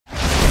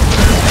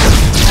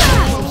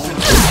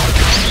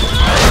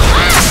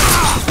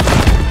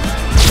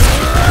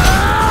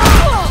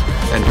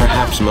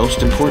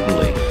perhaps most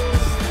importantly,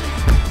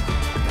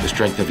 the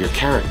strength of your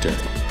character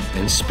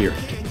and spirit.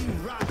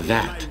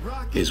 That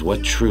is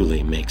what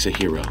truly makes a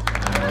hero.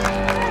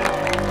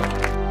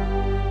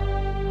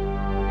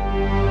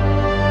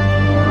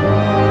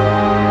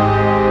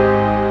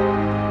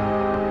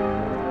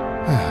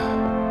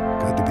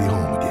 Good to be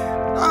home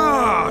again.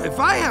 Oh, if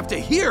I have to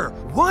hear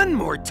one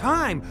more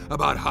time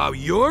about how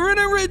you're an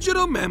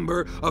original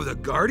member of the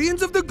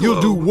Guardians of the Globe...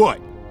 You'll do what,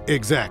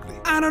 exactly?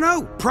 I don't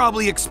know.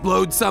 Probably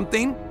explode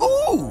something.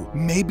 Ooh,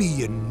 maybe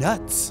you're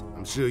nuts.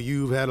 I'm sure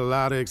you've had a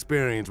lot of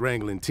experience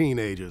wrangling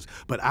teenagers,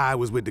 but I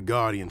was with the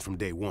Guardians from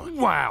day one.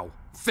 Wow.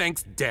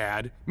 Thanks,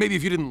 Dad. Maybe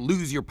if you didn't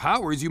lose your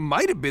powers, you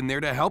might have been there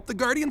to help the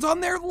Guardians on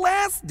their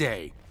last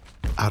day.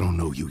 I don't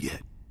know you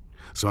yet,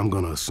 so I'm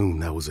gonna assume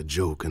that was a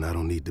joke and I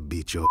don't need to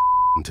beat your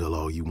until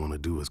all you want to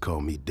do is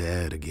call me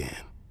Dad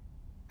again.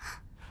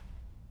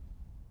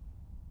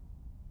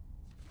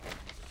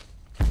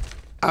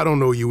 I don't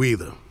know you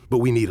either, but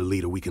we need a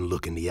leader we can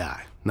look in the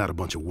eye, not a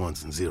bunch of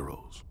ones and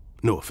zeros.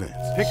 No offense.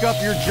 Pick up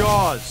your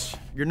jaws.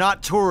 You're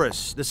not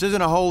tourists. This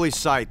isn't a holy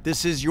site.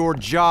 This is your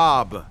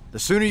job. The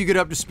sooner you get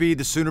up to speed,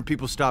 the sooner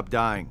people stop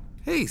dying.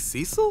 Hey,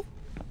 Cecil?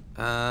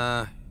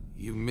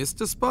 You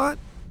missed a spot?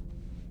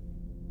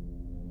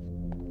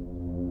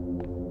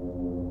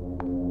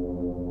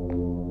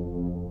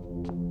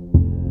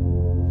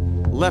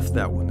 Left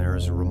that one there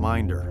as a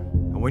reminder.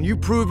 And when you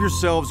prove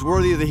yourselves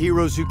worthy of the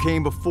heroes who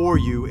came before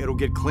you, it'll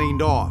get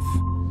cleaned off.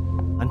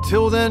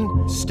 Until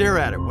then, stare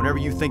at it whenever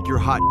you think you're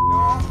hot.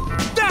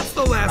 That's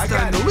the last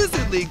time the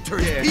Lizard League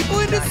turns people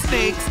into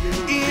snakes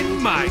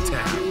in my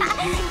town.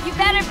 You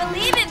better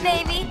believe it,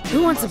 baby.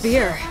 Who wants a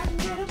beer?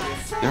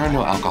 There are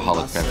no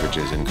alcoholic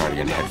beverages in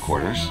Guardian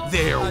headquarters.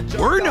 There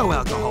were no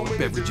alcoholic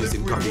beverages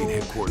in Guardian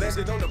headquarters.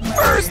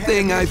 First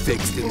thing I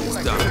fixed in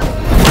this dump.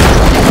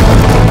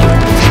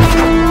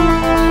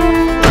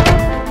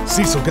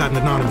 Cecil got an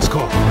anonymous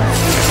call.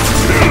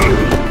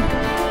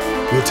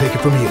 We'll take it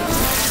from here.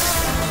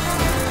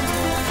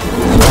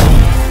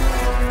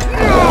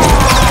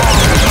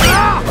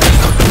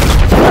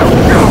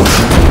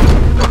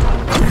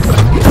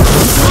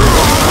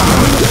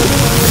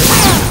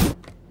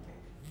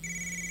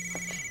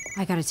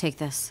 I gotta take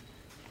this.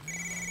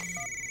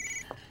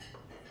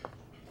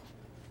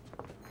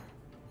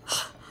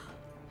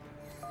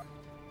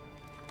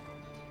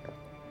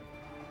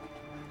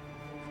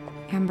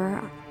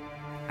 Amber,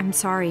 I'm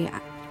sorry.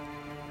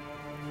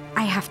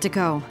 I have to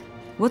go.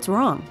 What's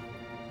wrong?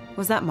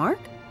 Was that Mark?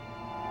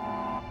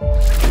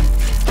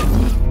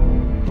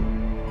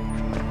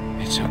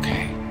 It's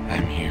okay.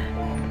 I'm here.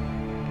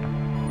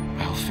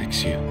 I'll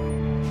fix you.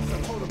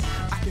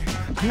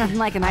 Nothing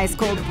like an ice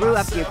cold brew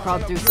after you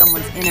crawled through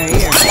someone's inner ear.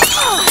 Dude,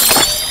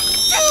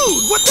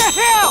 what the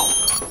hell?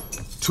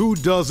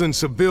 24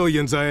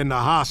 civilians are in the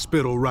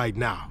hospital right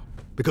now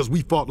because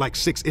we fought like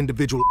 6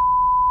 individual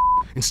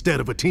instead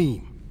of a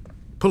team.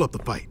 Pull up the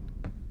fight.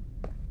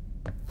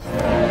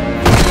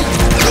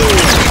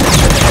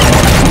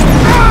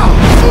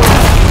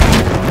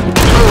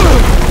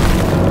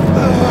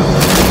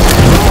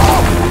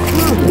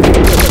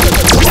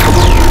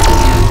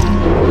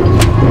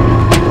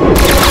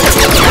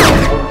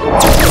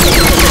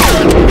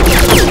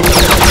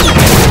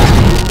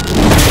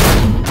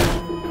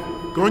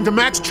 Going to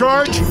max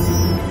charge?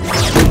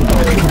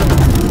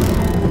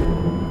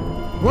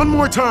 One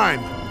more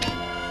time.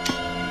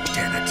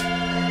 Damn it.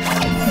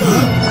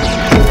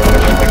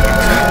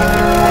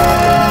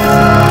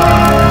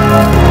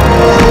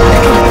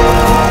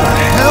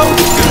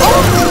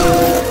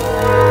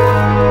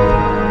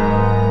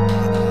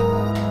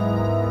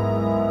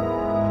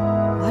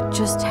 What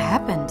just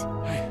happened?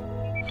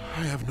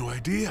 I have no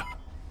idea.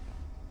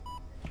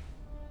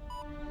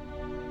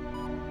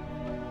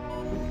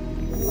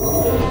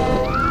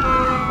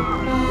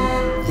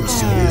 You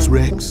see this,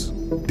 Rex?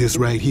 This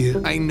right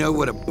here? I know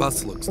what a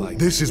bus looks like.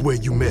 This is where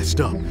you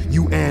messed up.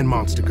 You and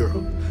Monster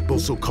Girl.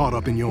 Both so caught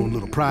up in your own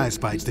little prize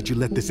fights that you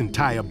let this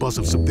entire bus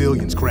of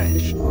civilians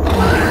crash.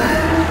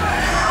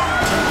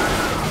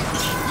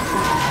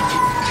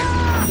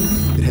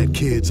 It had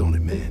kids on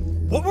it, man.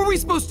 What were we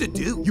supposed to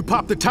do? You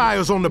pop the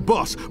tires on the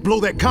bus, blow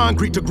that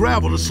concrete to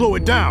gravel to slow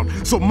it down,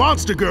 so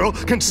Monster Girl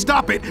can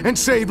stop it and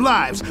save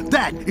lives.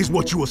 That is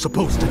what you were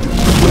supposed to do.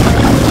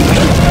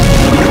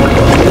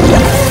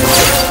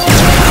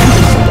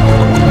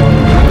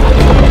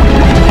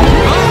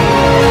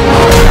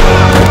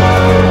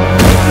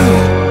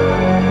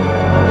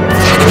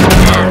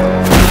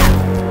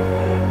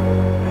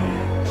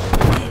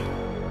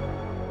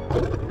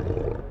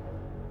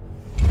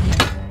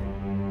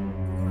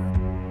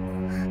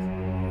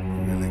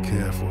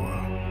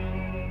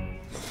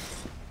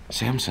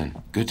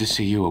 Samson, good to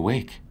see you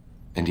awake.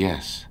 And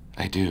yes,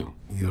 I do.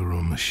 You're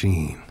a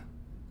machine.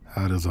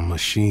 How does a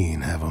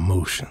machine have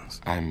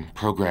emotions? I'm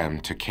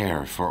programmed to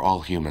care for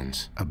all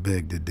humans. I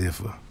beg to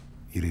differ.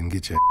 You didn't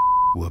get your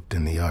whooped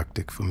in the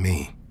Arctic for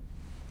me.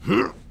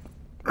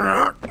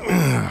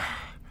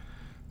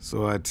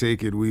 So I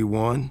take it we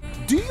won?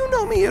 Do you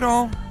know me at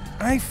all?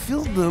 I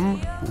filled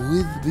them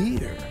with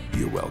beer.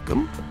 You're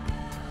welcome.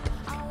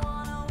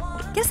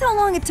 Guess how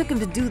long it took him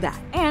to do that.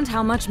 And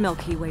how much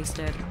milk he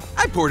wasted.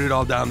 I poured it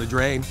all down the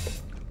drain.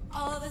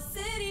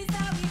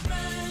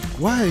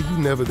 Why are you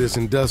never this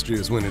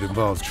industrious when it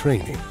involves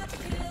training?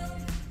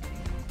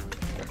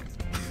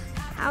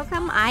 How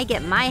come I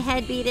get my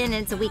head beaten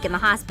and it's a week in the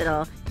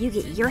hospital, you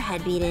get your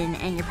head beaten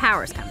and your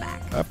powers come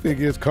back? I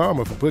figure it's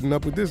karma for putting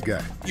up with this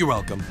guy. You're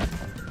welcome.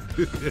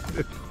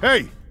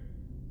 Hey!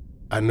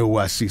 I know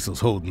why Cecil's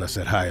holding us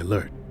at high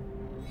alert.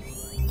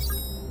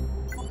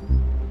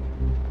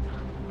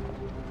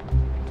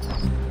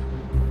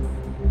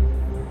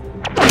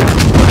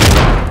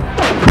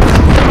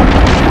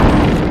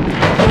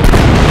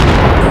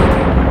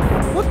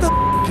 What the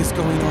is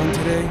going on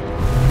today?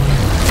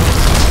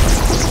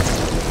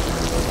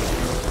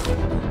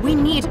 We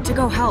need to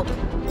go help.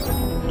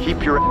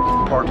 Keep your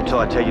parked until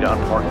I tell you to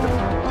unpark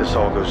them. If this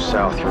all goes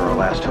south, you're our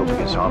last hope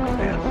against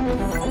Omni-Man.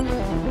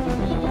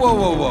 Whoa,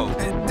 whoa, whoa.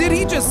 Did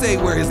he just say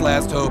we're his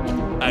last hope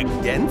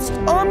against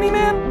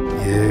Omni-Man?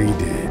 Yeah, he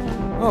did.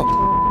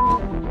 Oh.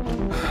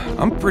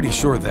 I'm pretty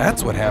sure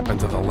that's what happened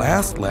to the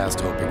last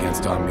hope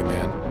against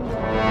Omni-Man.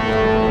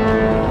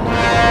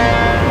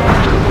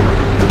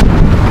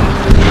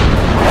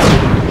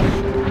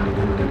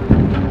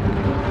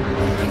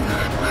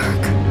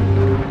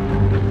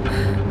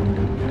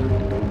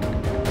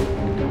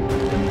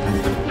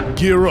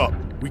 Gear up.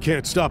 We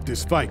can't stop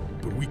this fight,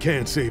 but we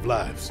can save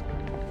lives.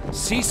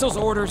 Cecil's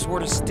orders were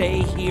to stay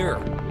here.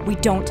 We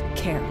don't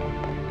care.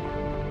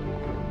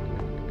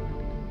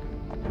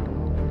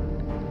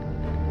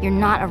 You're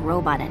not a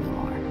robot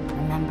anymore,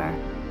 remember?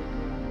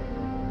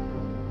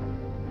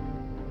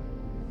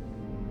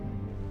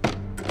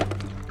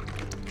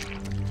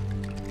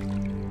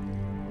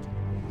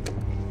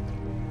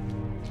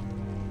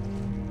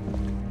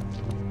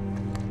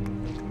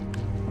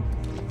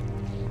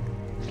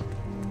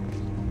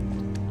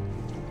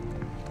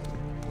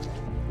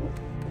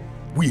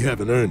 We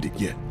haven't earned it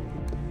yet.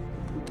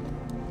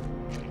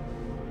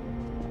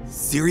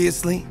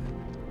 Seriously?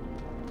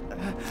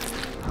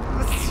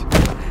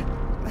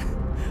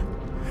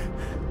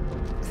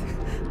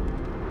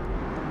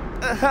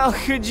 How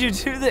could you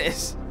do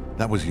this?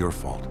 That was your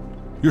fault.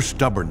 Your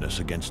stubbornness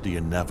against the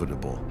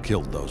inevitable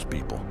killed those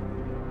people.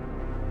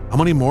 How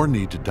many more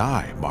need to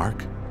die,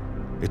 Mark?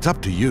 It's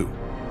up to you.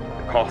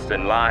 The cost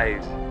in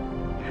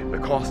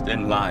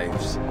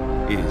lives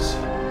is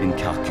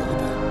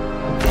incalculable.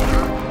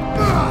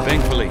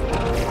 Thankfully,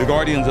 the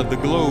Guardians of the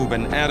Globe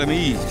and Adam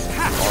Eve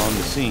are on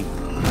the scene.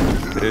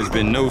 But there's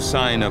been no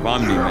sign of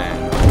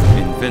Omni-Man,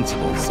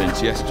 Invincible,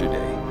 since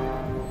yesterday.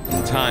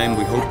 In time,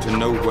 we hope to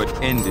know what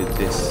ended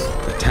this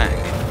attack.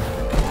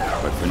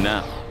 But for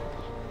now,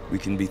 we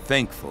can be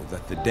thankful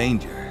that the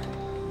danger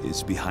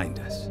is behind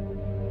us.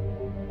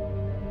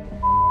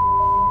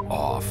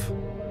 Off.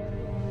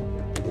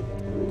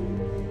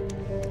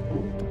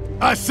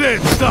 I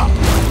said stop!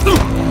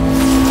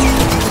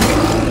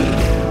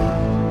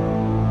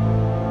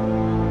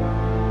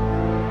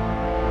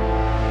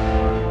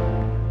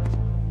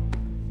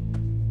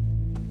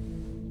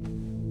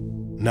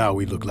 Now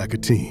we look like a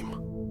team.